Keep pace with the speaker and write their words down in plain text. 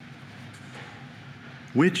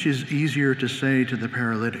Which is easier to say to the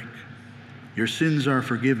paralytic, "Your sins are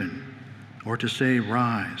forgiven," or to say,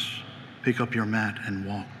 "Rise, pick up your mat and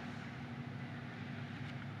walk"?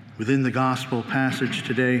 Within the gospel passage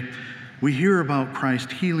today, we hear about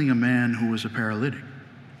Christ healing a man who was a paralytic,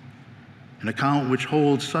 an account which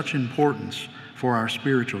holds such importance for our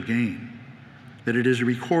spiritual gain that it is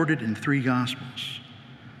recorded in 3 Gospels,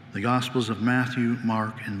 the Gospels of Matthew,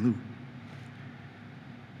 Mark, and Luke.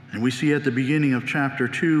 And we see at the beginning of chapter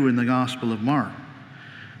 2 in the Gospel of Mark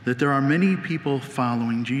that there are many people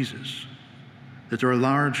following Jesus, that there are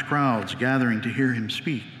large crowds gathering to hear him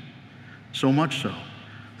speak, so much so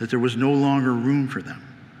that there was no longer room for them,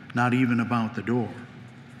 not even about the door.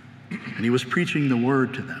 And he was preaching the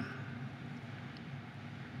word to them.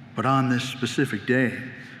 But on this specific day,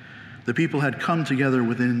 the people had come together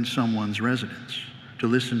within someone's residence to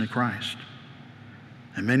listen to Christ.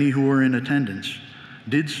 And many who were in attendance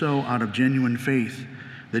did so out of genuine faith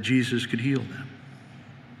that Jesus could heal them.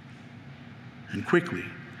 And quickly,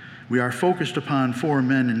 we are focused upon 4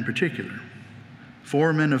 men in particular,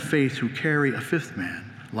 4 men of faith who carry a 5th man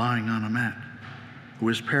lying on a mat, who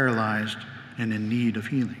is paralyzed and in need of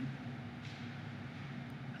healing.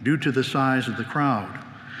 Due to the size of the crowd,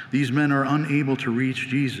 these men are unable to reach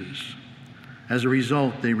Jesus. As a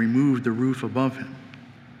result, they removed the roof above him,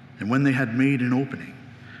 and when they had made an opening,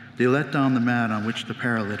 they let down the mat on which the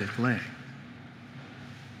paralytic lay.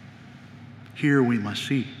 Here we must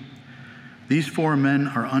see, these 4 men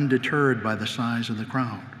are undeterred by the size of the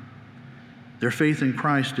crowd. Their faith in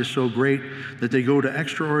Christ is so great that they go to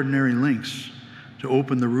extraordinary lengths to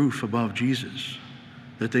open the roof above Jesus,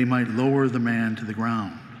 that they might lower the man to the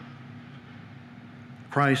ground.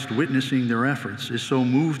 Christ, witnessing their efforts, is so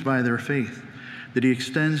moved by their faith that he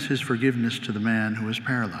extends his forgiveness to the man who is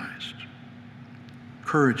paralyzed.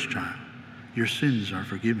 "Courage, child, your sins are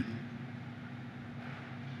forgiven."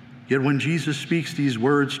 Yet when Jesus speaks these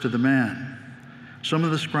words to the man, some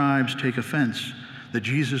of the scribes take offense that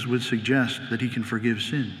Jesus would suggest that he can forgive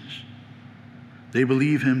sins. They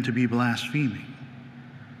believe him to be blaspheming,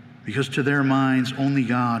 because to their minds only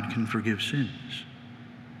God can forgive sins.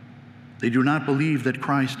 They do not believe that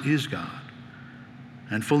Christ is God,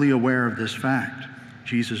 and fully aware of this fact,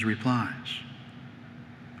 Jesus replies,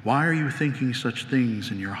 "Why are you thinking such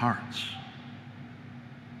things in your hearts?"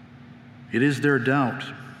 It is their doubt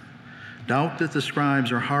that the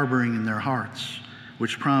scribes are harboring in their hearts,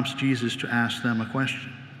 which prompts Jesus to ask them a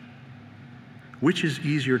question. Which is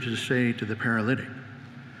easier to say to the paralytic,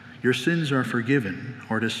 "Your sins are forgiven,"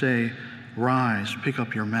 or to say, "Rise, pick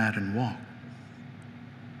up your mat and walk"?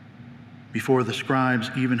 Before the scribes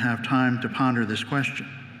even have time to ponder this question,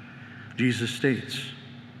 Jesus states,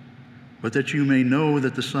 "But that you may know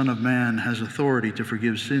that the Son of Man has authority to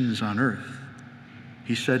forgive sins on earth,"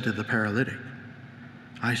 he said to the paralytic,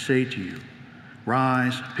 "I say to you,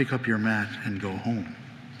 rise, pick up your mat, and go home."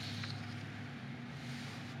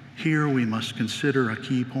 Here we must consider a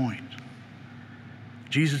key point.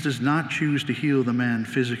 Jesus does not choose to heal the man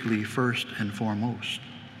physically first and foremost.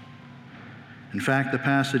 In fact, the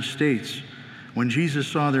passage states, when Jesus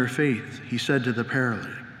saw their faith, he said to the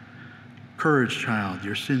paralytic, "Courage, child,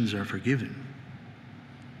 your sins are forgiven."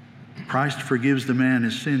 Christ forgives the man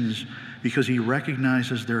his sins because he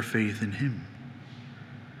recognizes their faith in him.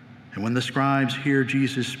 And when the scribes hear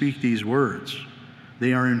Jesus speak these words,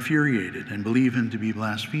 they are infuriated and believe him to be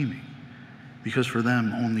blaspheming, because for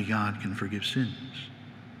them only God can forgive sins.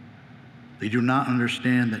 They do not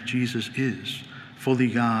understand that Jesus is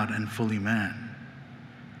fully God and fully man.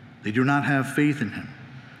 They do not have faith in him,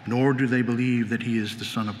 nor do they believe that he is the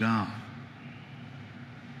Son of God.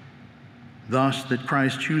 Thus, that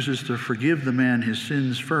Christ chooses to forgive the man his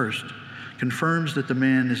sins first confirms that the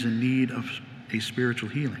man is in need of a spiritual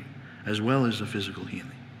healing as well as a physical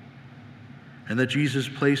healing, and that Jesus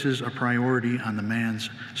places a priority on the man's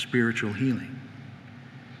spiritual healing.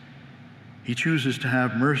 He chooses to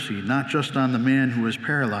have mercy not just on the man who is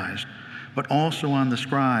paralyzed, but also on the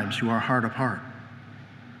scribes who are hard of heart,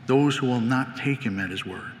 those who will not take him at his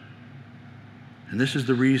word. And this is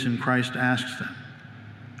the reason Christ asks them,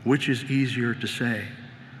 which is easier to say,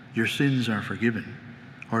 "Your sins are forgiven,"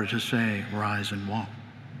 or to say, "Rise and walk"?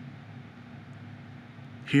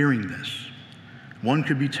 Hearing this, one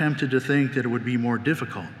could be tempted to think that it would be more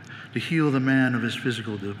difficult to heal the man of his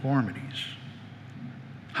physical deformities.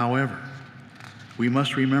 However, we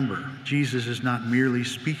must remember Jesus is not merely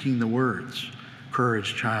speaking the words,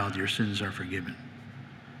 "Courage, child, your sins are forgiven."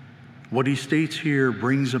 What he states here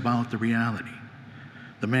brings about the reality.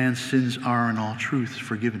 The man's sins are in all truth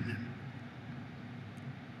forgiven him.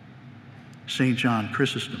 St. John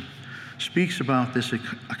Chrysostom speaks about this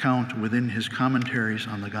account within his commentaries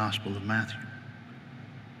on the Gospel of Matthew.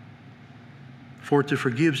 For to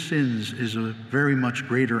forgive sins is a very much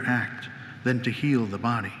greater act than to heal the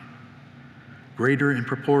body, greater in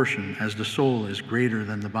proportion as the soul is greater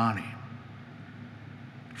than the body.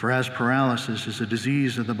 For as paralysis is a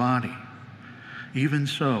disease of the body, even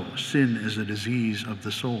so sin is a disease of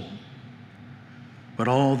the soul. But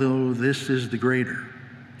although this is the greater,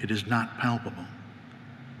 it is not palpable,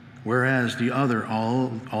 whereas the other,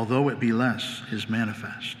 although it be less, is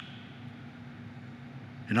manifest.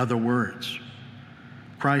 In other words,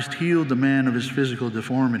 Christ healed the man of his physical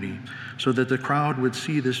deformity so that the crowd would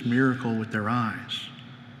see this miracle with their eyes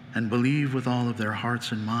and believe with all of their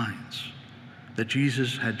hearts and minds that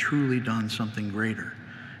Jesus had truly done something greater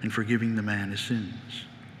in forgiving the man his sins.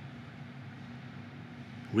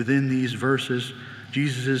 Within these verses,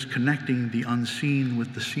 Jesus is connecting the unseen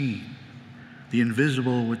with the seen, the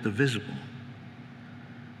invisible with the visible.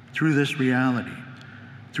 Through this reality,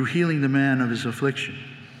 through healing the man of his affliction,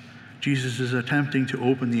 Jesus is attempting to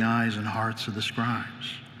open the eyes and hearts of the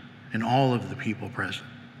scribes and all of the people present.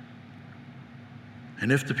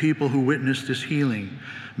 And if the people who witness this healing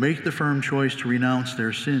make the firm choice to renounce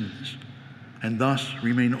their sins and thus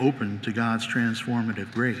remain open to God's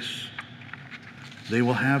transformative grace, they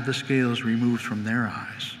will have the scales removed from their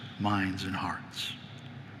eyes, minds, and hearts.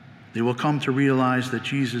 They will come to realize that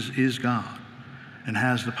Jesus is God and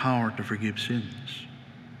has the power to forgive sins.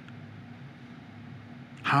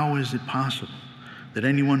 How is it possible that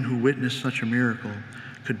anyone who witnessed such a miracle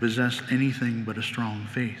could possess anything but a strong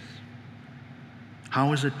faith?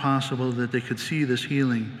 How is it possible that they could see this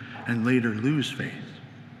healing and later lose faith?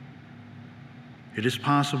 It is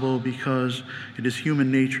possible because it is human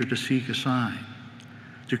nature to seek a sign,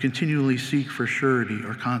 to continually seek for surety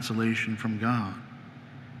or consolation from God.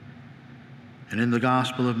 And in the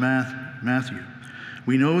Gospel of Matthew,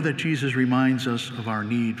 we know that Jesus reminds us of our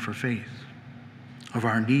need for faith, of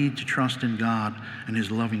our need to trust in God and his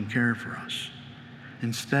loving care for us,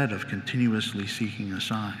 instead of continuously seeking a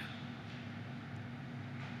sign.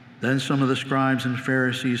 Then some of the scribes and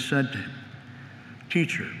Pharisees said to him,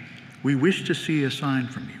 "Teacher, we wish to see a sign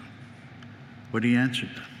from you." But he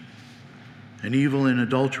answered them, "An evil and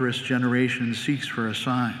adulterous generation seeks for a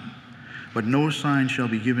sign, but no sign shall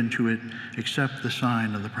be given to it except the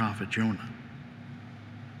sign of the prophet Jonah.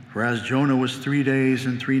 For as Jonah was 3 days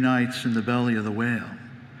and 3 nights in the belly of the whale,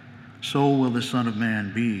 so will the Son of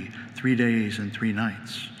Man be 3 days and 3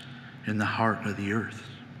 nights in the heart of the earth."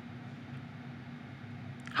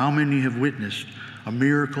 How many have witnessed a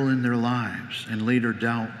miracle in their lives and later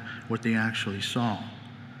doubt what they actually saw,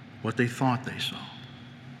 what they thought they saw?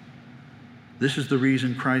 This is the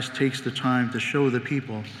reason Christ takes the time to show the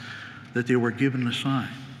people that they were given a sign,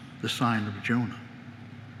 the sign of Jonah,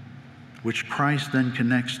 which Christ then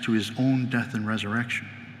connects to his own death and resurrection.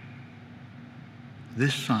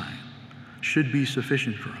 This sign should be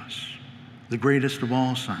sufficient for us. The greatest of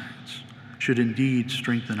all signs should indeed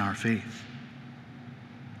strengthen our faith.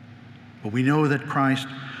 But we know that Christ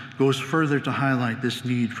goes further to highlight this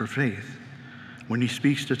need for faith when he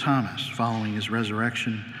speaks to Thomas following his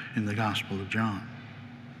resurrection in the Gospel of John.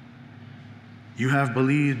 "You have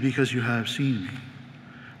believed because you have seen me.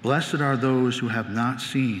 Blessed are those who have not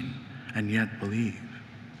seen and yet believe."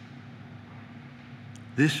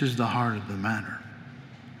 This is the heart of the matter.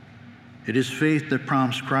 It is faith that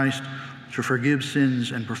prompts Christ to forgive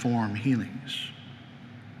sins and perform healings.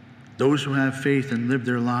 Those who have faith and live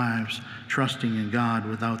their lives trusting in God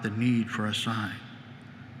without the need for a sign,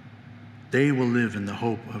 they will live in the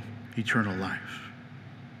hope of eternal life.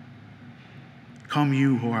 "Come,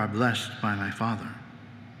 you who are blessed by my Father,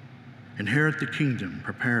 inherit the kingdom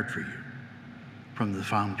prepared for you from the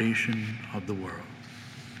foundation of the world."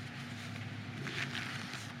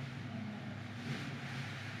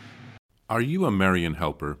 Are you a Marian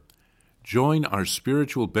helper? Join our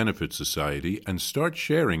Spiritual Benefit Society and start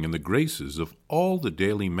sharing in the graces of all the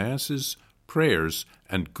daily masses, prayers,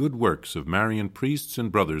 and good works of Marian priests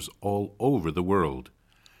and brothers all over the world.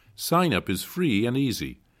 Sign up is free and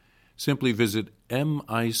easy. Simply visit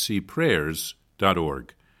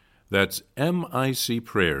micprayers.org. That's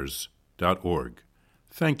micprayers.org.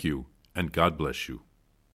 Thank you, and God bless you.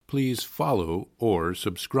 Please follow or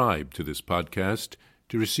subscribe to this podcast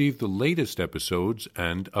to receive the latest episodes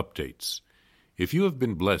and updates. If you have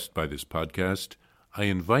been blessed by this podcast, I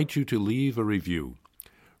invite you to leave a review.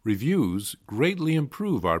 Reviews greatly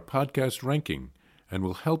improve our podcast ranking and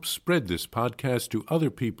will help spread this podcast to other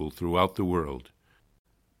people throughout the world.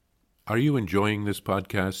 Are you enjoying this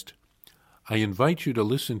podcast? I invite you to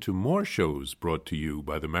listen to more shows brought to you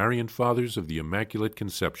by the Marian Fathers of the Immaculate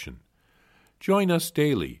Conception. Join us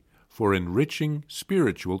daily for enriching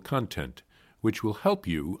spiritual content, which will help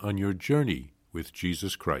you on your journey with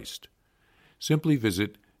Jesus Christ. Simply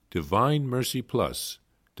visit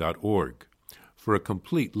DivineMercyPlus.org for a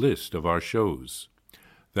complete list of our shows.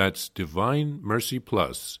 That's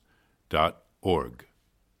DivineMercyPlus.org.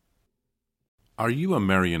 Are you a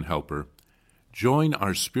Marian helper? Join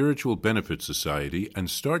our Spiritual Benefit Society and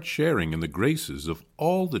start sharing in the graces of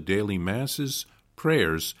all the daily masses,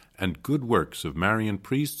 prayers, and good works of Marian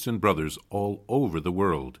priests and brothers all over the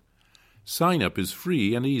world. Sign up is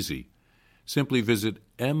free and easy. Simply visit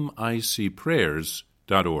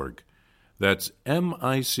micprayers.org. That's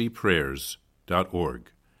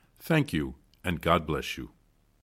micprayers.org. Thank you, and God bless you.